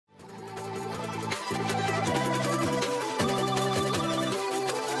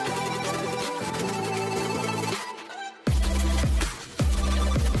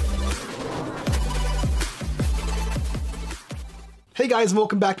Hey guys, and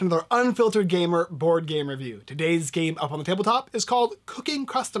welcome back to another Unfiltered Gamer board game review. Today's game up on the tabletop is called Cooking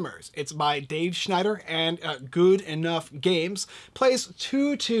Customers. It's by Dave Schneider and Good Enough Games. Plays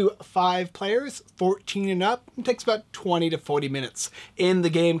 2 to 5 players, 14 and up, and takes about 20 to 40 minutes. In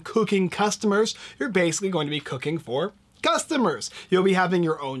the game Cooking Customers, you're basically going to be cooking for customers. You'll be having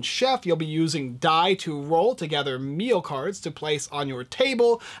your own chef. You'll be using die to roll to gather meal cards to place on your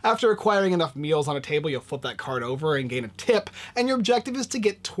table. After acquiring enough meals on a table, you'll flip that card over and gain a tip, and your objective is to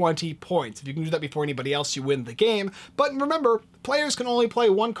get 20 points. If you can do that before anybody else, you win the game. But remember, players can only play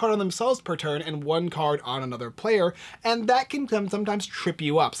one card on themselves per turn and one card on another player, and that can sometimes trip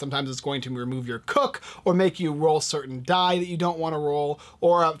you up. Sometimes it's going to remove your cook, or make you roll certain die that you don't want to roll,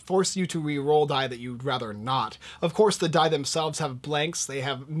 or force you to re-roll die that you'd rather not. Of course, the die themselves have blanks, they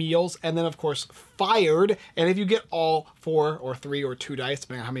have meals, and then of course fired, and if you get all 4 or 3 or 2 dice,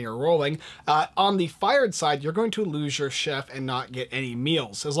 depending on how many you're rolling, on the fired side, you're going to lose your chef and not get any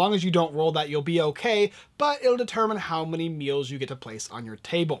meals. As long as you don't roll that, you'll be okay, but it'll determine how many meals you get to place on your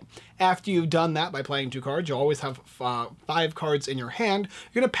table. After you've done that by playing 2 cards, you'll always have 5 cards in your hand.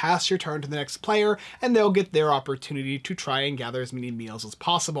 You're going to pass your turn to the next player, and they'll get their opportunity to try and gather as many meals as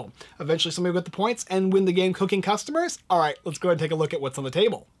possible. Eventually somebody will get the points and win the game Cooking Customers. All right, let's go ahead and take a look at what's on the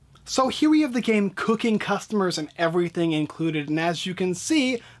table. So here we have the game Cooking Customers and everything included, and as you can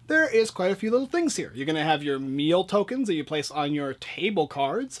see, there is quite a few little things here. You're going to have your meal tokens that you place on your table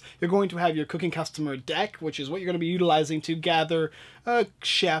cards. You're going to have your Cooking Customer deck, which is what you're going to be utilizing to gather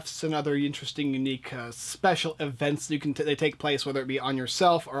chefs and other interesting, unique, special events that they take place, whether it be on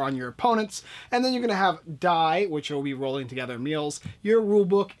yourself or on your opponents. And then you're going to have die, which will be rolling together meals, your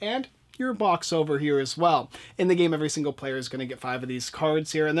rulebook, and your box over here as well. In the game, every single player is going to get 5 of these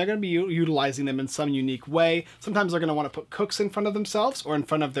cards here, and they're going to be utilizing them in some unique way. Sometimes they're going to want to put cooks in front of themselves or in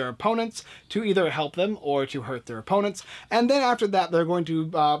front of their opponents to either help them or to hurt their opponents. And then after that, they're going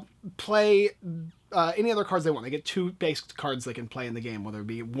to play any other cards they want. They get 2 base cards they can play in the game, whether it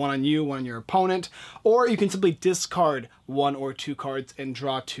be one on you, one on your opponent, or you can simply discard 1 or 2 cards and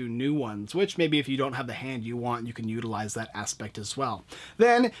draw 2 new ones, which maybe if you don't have the hand you want, you can utilize that aspect as well.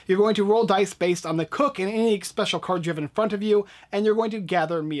 Then you're going to roll dice based on the cook and any special cards you have in front of you, and you're going to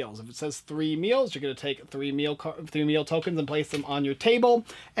gather meals. If it says 3 meals, you're going to take 3 meal tokens and place them on your table,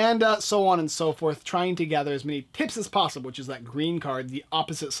 and so on and so forth, trying to gather as many tips as possible, which is that green card, the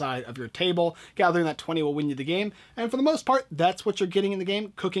opposite side of your table. Gathering that 20 will win you the game, and for the most part, that's what you're getting in the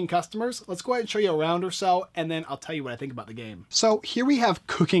game, Cooking Customers. Let's go ahead and show you a round or so, and then I'll tell you what I think about the game. So here we have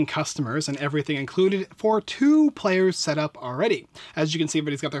Cooking Customers and everything included for 2 players set up already. As you can see,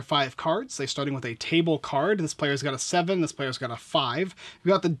 everybody's got their 5 cards. They're starting with a table card. This player's got a 7, this player's got a 5.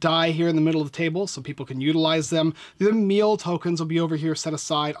 We've got the die here in the middle of the table so people can utilize them. The meal tokens will be over here set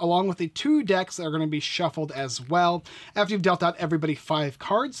aside, along with the 2 decks that are going to be shuffled as well. After you've dealt out everybody 5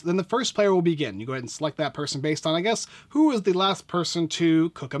 cards, then the first player will begin. You go ahead and select that person based on, I guess, who is the last person to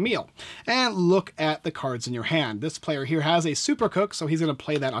cook a meal. And look at the cards in your hand. This player here has a super cook, so he's going to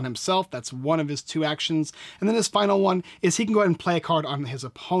play that on himself. That's one of his 2 actions. And then his final one is he can go ahead and play a card on his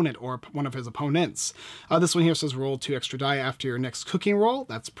opponent or one of his opponents. This one here says roll 2 extra die after your next cooking roll.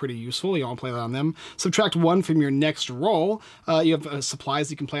 That's pretty useful. You want to play that on them. Subtract 1 from your next roll. You have supplies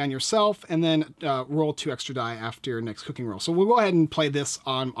you can play on yourself, and then roll 2 extra die after your next cooking roll. So we'll go ahead and play this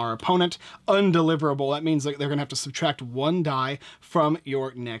on our opponent. Undeliverable. That means that they're going to have to subtract 1 die from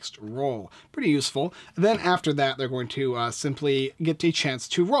your next roll. Pretty useful. Then after that, they're going to simply get a chance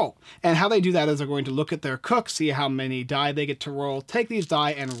to roll. And how they do that is they're going to look at their cook, see how many die they get to roll, take these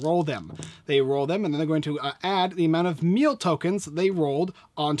die and roll them. They roll them, and then they're going to add the amount of meal tokens they rolled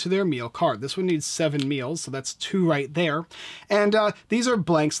onto their meal card. This one needs 7 meals, so that's 2 right there. And these are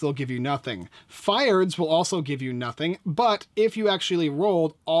blanks, they'll give you nothing. Fireds will also give you nothing, but if you actually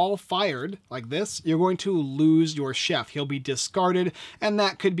rolled all fired like this, you're going to lose your chef. He'll be discarded, and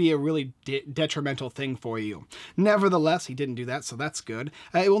that could be a really detrimental thing for you. Nevertheless, he didn't do that, so that's good.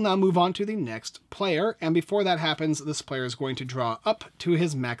 It will now move on to the next player, and before that happens, this player is going to draw up to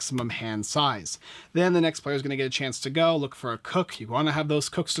his maximum hand size. Then the next player is going to get a chance to go, look for a cook. You want to have those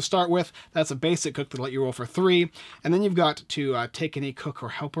cooks to start with. That's a basic cook that'll let you roll for 3, and then you've got to take any cook or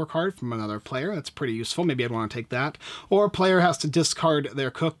helper card from another player. That's pretty useful. Maybe I'd want to take that. Or a player has to discard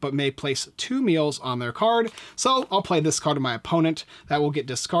their cook, but may place 2 meals on their card. So I'll play this card to my opponent. That will get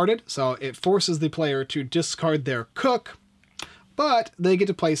discarded. So it forces the player to discard their cook, but they get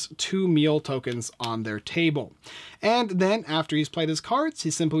to place 2 meal tokens on their table. And then after he's played his cards,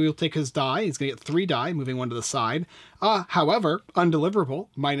 he simply will take his die. He's going to get 3 die, moving 1 to the side. However, undeliverable,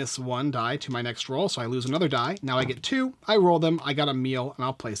 -1 die to my next roll, so I lose another die. Now I get 2, I roll them, I got a meal, and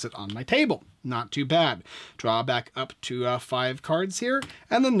I'll place it on my table. Not too bad. Draw back up to 5 cards here,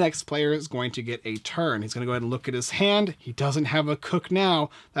 and the next player is going to get a turn. He's going to go ahead and look at his hand. He doesn't have a cook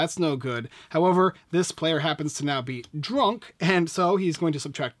now. That's no good. However, this player happens to now be drunk, and so he's going to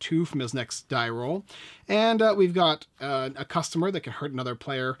subtract 2 from his next die roll. And we've got a customer that can hurt another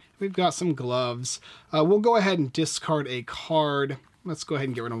player. We've got some gloves. We'll go ahead and discard a card. Let's go ahead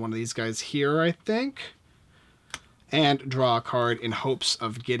and get rid of one of these guys here, I think. And draw a card in hopes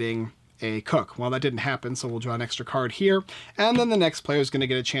of getting a cook. Well, that didn't happen, so we'll draw an extra card here. And then the next player is going to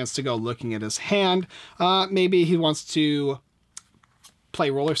get a chance to go looking at his hand. Maybe he wants to play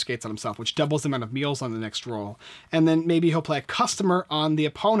roller skates on himself, which doubles the amount of meals on the next roll. And then maybe he'll play a customer on the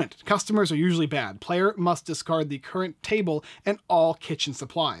opponent. Customers are usually bad. Player must discard the current table and all kitchen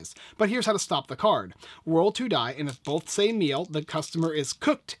supplies. But here's how to stop the card. Roll 2 die, and if both say meal, the customer is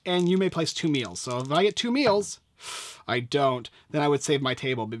cooked, and you may place 2 meals. So if I get 2 meals, I don't, then I would save my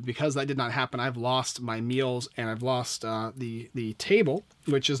table. But because that did not happen, I've lost my meals and I've lost the table,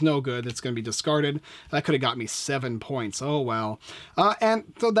 which is no good. It's going to be discarded. That could have got me 7 points. Oh, well.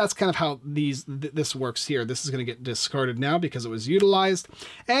 And so that's kind of how this works here. This is going to get discarded now because it was utilized.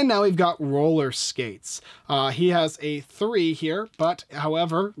 And now we've got roller skates. He has a 3 here, but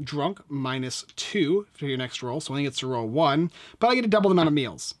however, drunk -2 for your next roll. So only gets to roll 1, but I get to double the amount of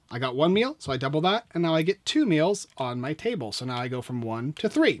meals. I got 1 meal, so I double that, and now I get 2 meals on my table. So now I go from 1 to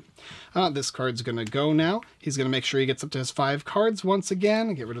 3. This card's going to go now. He's going to make sure he gets up to his 5 cards once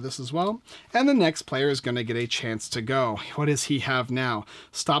again. Get rid of this as well. And the next player is going to get a chance to go. What does he have now?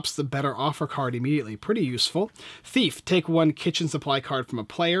 Stops the better offer card immediately. Pretty useful. Thief, take 1 kitchen supply card from a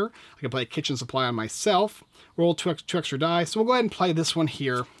player. I can play a kitchen supply on myself. Roll 2 extra die. So we'll go ahead and play this one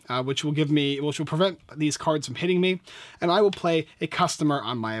here, which will prevent these cards from hitting me. And I will play a customer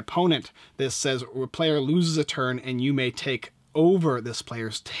on my opponent. This says a player loses a turn and you may take over this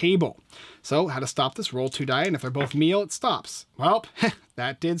player's table. So how to stop this? Roll 2 die, and if they're both meal, it stops. Well,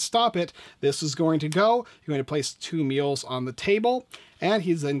 that did stop it. This is going to go. You're going to place 2 meals on the table, and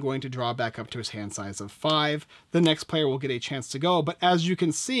he's then going to draw back up to his hand size of 5. The next player will get a chance to go, but as you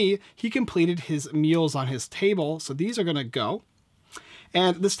can see, he completed his meals on his table, so these are going to go.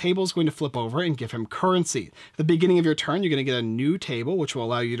 And this table is going to flip over and give him currency. At the beginning of your turn, you're going to get a new table, which will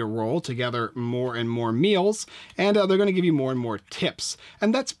allow you to roll to gather more and more meals, and they're going to give you more and more tips.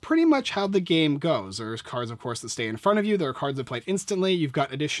 And that's pretty much how the game goes. There's cards, of course, that stay in front of you. There are cards that play instantly. You've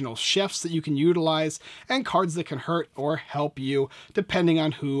got additional chefs that you can utilize, and cards that can hurt or help you, depending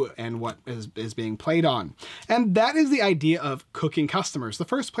on who and what is being played on. And that is the idea of cooking customers. The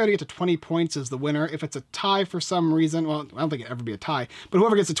first player to get to 20 points is the winner. If it's a tie for some reason, well, I don't think it'll ever be a tie, but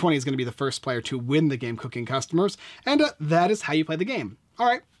whoever gets to 20 is going to be the first player to win the game cooking customers, and that is how you play the game. All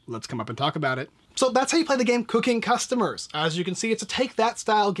right, let's come up and talk about it. So that's how you play the game Cooking Customers. As you can see, it's a take that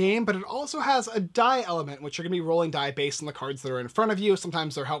style game, but it also has a die element, which you're going to be rolling die based on the cards that are in front of you.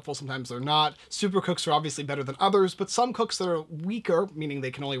 Sometimes they're helpful, sometimes they're not. Super cooks are obviously better than others, but some cooks that are weaker, meaning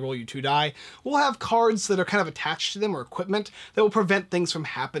they can only roll you 2 die, will have cards that are kind of attached to them or equipment that will prevent things from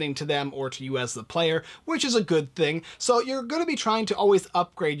happening to them or to you as the player, which is a good thing. So you're going to be trying to always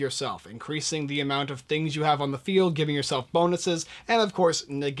upgrade yourself, increasing the amount of things you have on the field, giving yourself bonuses, and of course,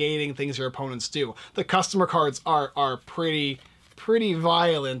 negating things your opponents do. The customer cards are pretty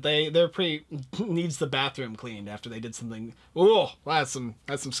violent. They're pretty needs the bathroom cleaned after they did something. Oh, that's some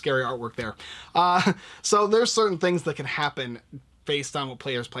scary artwork there. So there's certain things that can happen based on what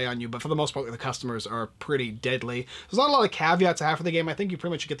players play on you, but for the most part, the customers are pretty deadly. There's not a lot of caveats I have for the game. I think you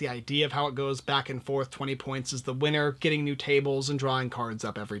pretty much get the idea of how it goes back and forth. 20 points is the winner, getting new tables and drawing cards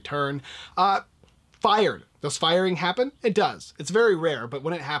up every turn. Fired. Does firing happen? It does. It's very rare, but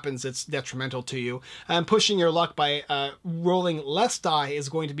when it happens, it's detrimental to you. And pushing your luck by rolling less die is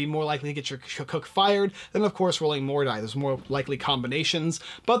going to be more likely to get your cook fired than, of course, rolling more die. There's more likely combinations,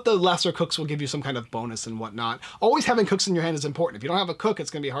 but the lesser cooks will give you some kind of bonus and whatnot. Always having cooks in your hand is important. If you don't have a cook,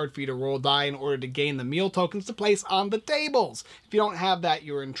 it's going to be hard for you to roll die in order to gain the meal tokens to place on the tables. If you don't have that,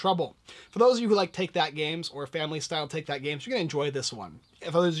 you're in trouble. For those of you who like take that games or family-style take that games, you're going to enjoy this one.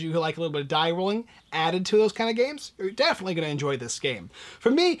 For those of you who like a little bit of die rolling added to those kind of games, you're definitely going to enjoy this game.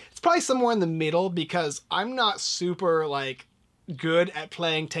 For me, it's probably somewhere in the middle because I'm not super, like, good at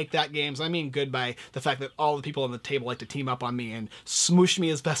playing take that games. I mean good by the fact that all the people on the table like to team up on me and smoosh me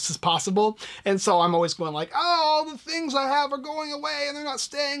as best as possible. And so I'm always going like, oh, all the things I have are going away and they're not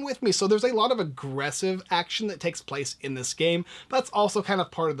staying with me. So there's a lot of aggressive action that takes place in this game. That's also kind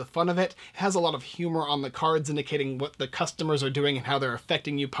of part of the fun of it. It has a lot of humor on the cards indicating what the customers are doing and how they're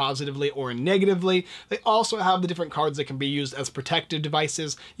affecting you positively or negatively. They also have the different cards that can be used as protective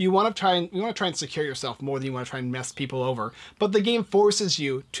devices. You want to try and secure yourself more than you want to try and mess people over. But the the game forces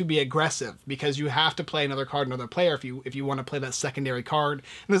you to be aggressive because you have to play another card, another player if you want to play that secondary card,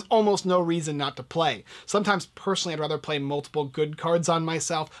 and there's almost no reason not to play. Sometimes, personally, I'd rather play multiple good cards on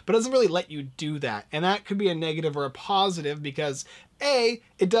myself, but it doesn't really let you do that, and that could be a negative or a positive because A,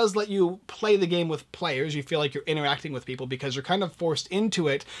 it does let you play the game with players. You feel like you're interacting with people because you're kind of forced into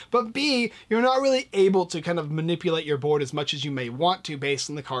it. But B, you're not really able to kind of manipulate your board as much as you may want to based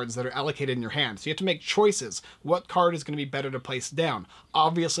on the cards that are allocated in your hand. So you have to make choices. What card is going to be better to place down?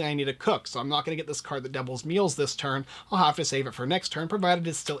 Obviously, I need a cook, so I'm not going to get this card that doubles meals this turn. I'll have to save it for next turn, provided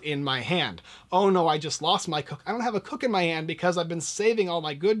it's still in my hand. Oh no, I just lost my cook. I don't have a cook in my hand because I've been saving all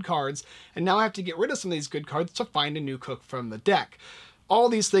my good cards, and now I have to get rid of some of these good cards to find a new cook from the deck. All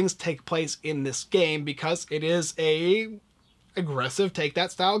these things take place in this game because it is a aggressive take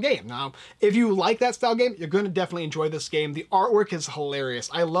that style game. Now, if you like that style game, you're going to definitely enjoy this game. The artwork is hilarious.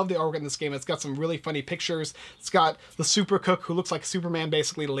 I love the artwork in this game. It's got some really funny pictures. It's got the super cook who looks like Superman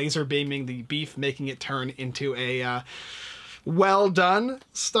basically laser beaming the beef, making it turn into a well done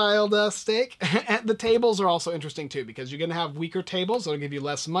styled steak. And the tables are also interesting too because you're going to have weaker tables that'll give you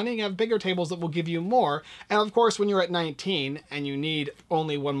less money. You have bigger tables that will give you more. And of course, when you're at 19 and you need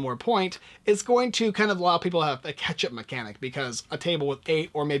only one more point, it's going to kind of allow people to have a catch-up mechanic because a table with 8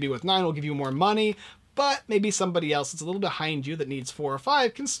 or maybe with 9 will give you more money, but maybe somebody else that's a little behind you that needs 4 or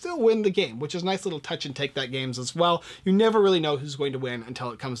 5 can still win the game, which is a nice little touch and take that games as well. You never really know who's going to win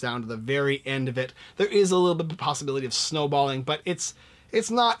until it comes down to the very end of it. There is a little bit of possibility of snowballing, but it's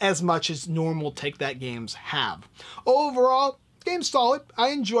not as much as normal take that games have. Overall, game's solid. I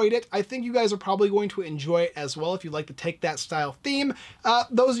enjoyed it. I think you guys are probably going to enjoy it as well if you like to take that style theme.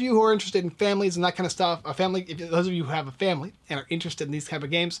 Those of you who are interested in families and that kind of stuff, those of you who have a family and are interested in these type of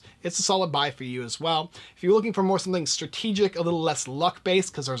games, it's a solid buy for you as well. If you're looking for more something strategic, a little less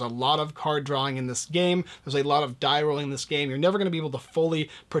luck-based, because there's a lot of card drawing in this game, there's a lot of die rolling in this game, you're never going to be able to fully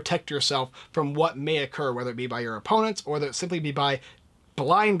protect yourself from what may occur, whether it be by your opponents or whether it simply be by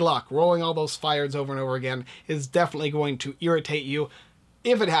blind luck. Rolling all those fires over and over again is definitely going to irritate you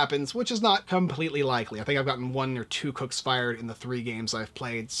if it happens, which is not completely likely. I think I've gotten 1 or 2 cooks fired in the 3 games I've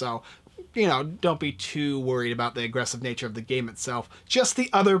played, so, you know, don't be too worried about the aggressive nature of the game itself. Just the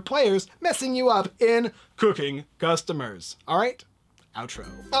other players messing you up in cooking customers. All right? Outro.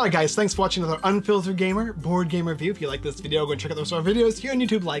 Alright guys, thanks for watching another Unfiltered Gamer board game review. If you like this video, go and check out those other videos here on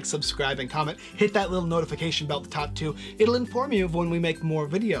YouTube. Like, subscribe, and comment. Hit that little notification bell at the top too. It'll inform you of when we make more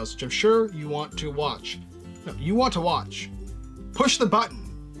videos, which I'm sure you want to watch. No, you want to watch. Push the button.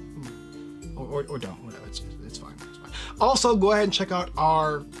 Or don't, whatever, it's fine, it's fine. Also, go ahead and check out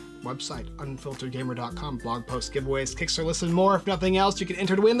our website, unfilteredgamer.com. Blog posts, giveaways, Kickstarter, listen more. If nothing else, you can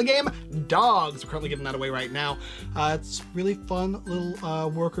enter to win the game Dogs. We're currently giving that away right now. It's really fun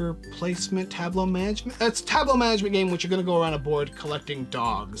little worker placement tableau management. It's a tableau management game which you're going to go around a board collecting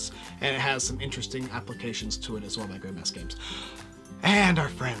dogs, and it has some interesting applications to it as well by Great Mass Games. And our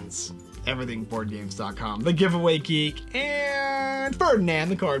friends, everythingboardgames.com, the giveaway geek, and Ferdinand,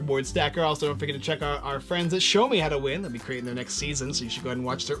 the cardboard stacker. Also, don't forget to check out our friends at Show Me How to Win. They'll be creating their next season, so you should go ahead and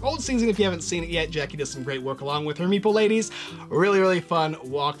watch their old season if you haven't seen it yet. Jackie does some great work along with her Meeple ladies. Really, really fun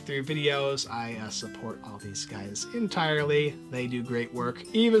walkthrough videos. I support all these guys entirely. They do great work,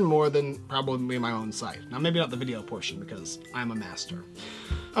 even more than probably my own site. Now, maybe not the video portion, because I'm a master.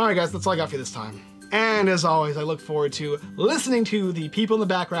 Alright guys, that's all I got for you this time. And as always, I look forward to listening to the people in the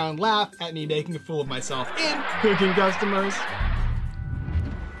background laugh at me making a fool of myself in cooking customers.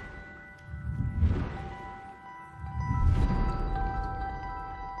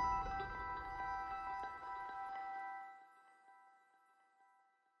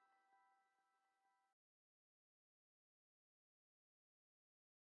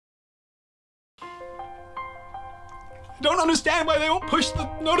 I don't understand why they won't push the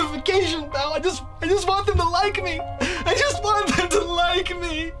notification bell. I just want them to like me. I just want them to like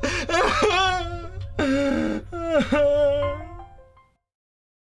me.